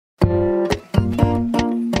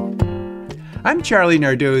I'm Charlie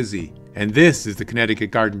Nardozzi, and this is the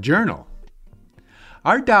Connecticut Garden Journal.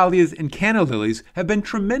 Our dahlias and canna lilies have been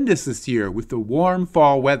tremendous this year with the warm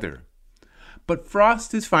fall weather, but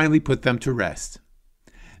frost has finally put them to rest.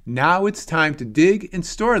 Now it's time to dig and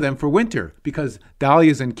store them for winter because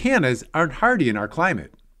dahlias and cannas aren't hardy in our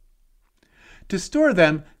climate. To store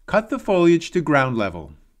them, cut the foliage to ground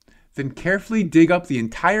level. Then carefully dig up the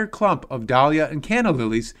entire clump of dahlia and canna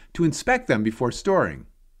lilies to inspect them before storing.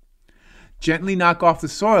 Gently knock off the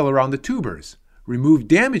soil around the tubers, remove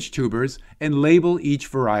damaged tubers, and label each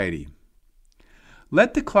variety.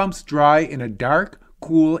 Let the clumps dry in a dark,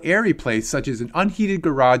 cool, airy place such as an unheated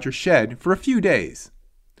garage or shed for a few days.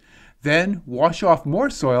 Then wash off more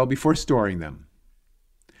soil before storing them.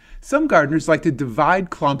 Some gardeners like to divide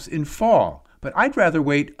clumps in fall, but I'd rather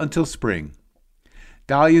wait until spring.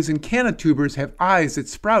 Dahlias and canna tubers have eyes that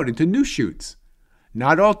sprout into new shoots.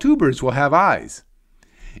 Not all tubers will have eyes.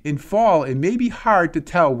 In fall, it may be hard to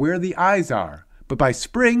tell where the eyes are, but by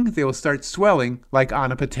spring, they will start swelling like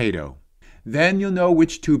on a potato. Then you'll know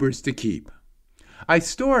which tubers to keep. I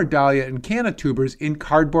store dahlia and canna tubers in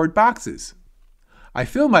cardboard boxes. I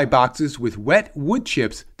fill my boxes with wet wood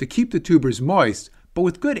chips to keep the tubers moist, but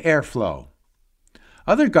with good airflow.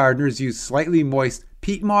 Other gardeners use slightly moist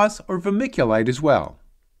peat moss or vermiculite as well.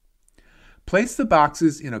 Place the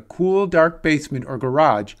boxes in a cool, dark basement or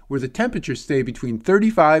garage where the temperatures stay between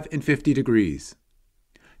 35 and 50 degrees.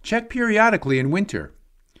 Check periodically in winter.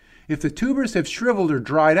 If the tubers have shriveled or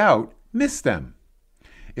dried out, mist them.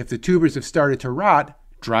 If the tubers have started to rot,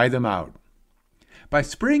 dry them out. By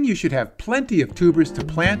spring, you should have plenty of tubers to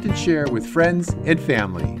plant and share with friends and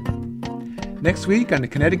family. Next week on the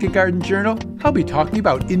Connecticut Garden Journal, I'll be talking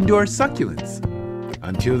about indoor succulents.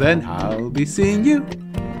 Until then, I'll be seeing you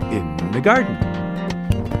in the garden.